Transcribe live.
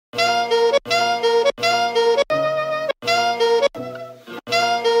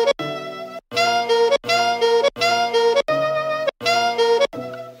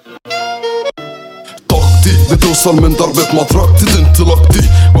توصل من ضربة مطرقتي انطلاقتي،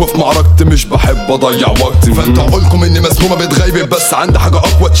 وفي معركتي مش بحب اضيع وقتي. فانت عقولكم اني مسمومة بتغيب، بس عندي حاجة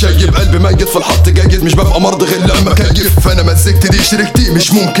اقوى تشيب. قلبي ميت في الحط جيد، مش ببقى مرض غير لما كيف. فانا مزجتي دي شركتي،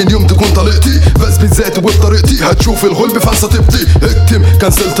 مش ممكن يوم تكون طليقتي. بثبت ذاتي وبطريقتي، هتشوف الغلب فانسى طيبتي. اكتم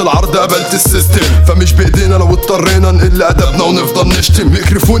كنسلت العرض قبلت السيستم، فمش بايدينا لو اضطرينا نقل ادبنا ونفضل نشتم.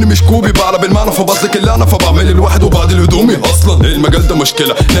 ميكروفوني مش كوبي بعلى بالمعنى، فبطلق اللعنة فبعمل الواحد وبعد الهدومي. اصلا المجال ده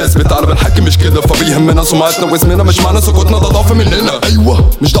مشكلة، ناس بتعلى بالحكي مش كده، فبيهمنا سمعتنا واسمنا، مش معنى سكوتنا ده ضعف مننا. ايوه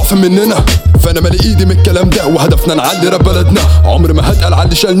مش ضعف مننا، فانا مالي ايدي من الكلام ده، وهدفنا نعلي راب بلدنا. عمري ما هتقل على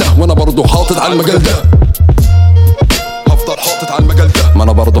اللي شالناه، وانا برضو حاطط على المجال ده، هفضل حاطط على المجال ده. ما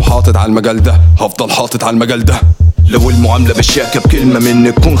انا برضو حاطط على المجال ده، هفضل حاطط على المجال ده. لو المعاملة بالشياكة بكلمة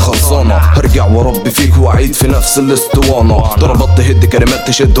منك تكون خلصانة، هرجع واربي فيك واعيد في نفس الاسطوانة. ضربات تهد كلمات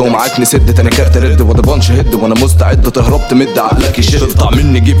تشد ومعاك نسد، تاني كارت رد وده بانش هد، وانا مستعد تهرب تمد عقلك يشد. تقطع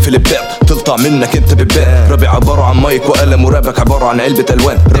مني جيب فليبات، تقطع منك انت بباب. رابع عبارة عن مايك وقلم، ورابك عبارة عن علبة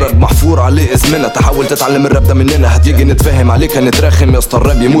الوان. الراب محفور عليه اسمنا، تحاول تتعلم الراب ده مننا. هتيجي نتفاهم عليك هنتراخم، يا اسطى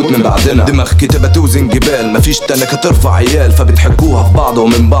الراب يموت من بعدنا. دماغ كتابة توزن جبال، مفيش تنكة ترفع عيال، فبتحكوها في بعض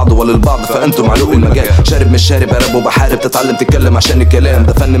ومن بعض وللبعض، فانتم علوق المجال. شارب مش شارب اراب وبحارب، تتعلم تتكلم عشان الكلام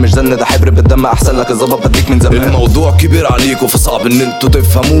ده فن مش زن، ده حبر بالدم احسن لك الظبط بديك من زمان. الموضوع كبير عليكوا فصعب ان انتوا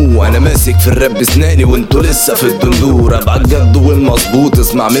تفهموه، انا ماسك في الراب بسناني وانتوا لسه في الدندور. راب عالجد والمظبوط،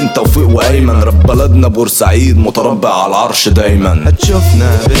 اسمع من توفيق وايمن. راب بلدنا بورسعيد متربع على العرش دايما.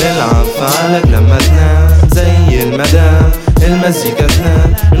 هتشوفنا بنلعب فعلك لما تنام زي المدام، المزيكا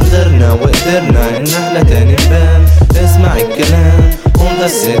تنام من غيرنا وقدرنا ان احنا تاني نبان. اسمع الكلام وانت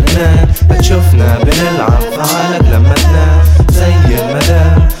السكنان، هتشوفنا بنلعب فعلك لما تنام زي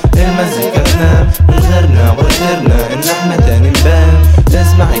المدام، المزيكا تنام من غيرنا وقدرنا ان احنا تاني نبان.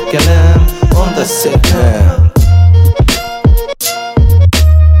 اسمع الكلام وانت السكنان.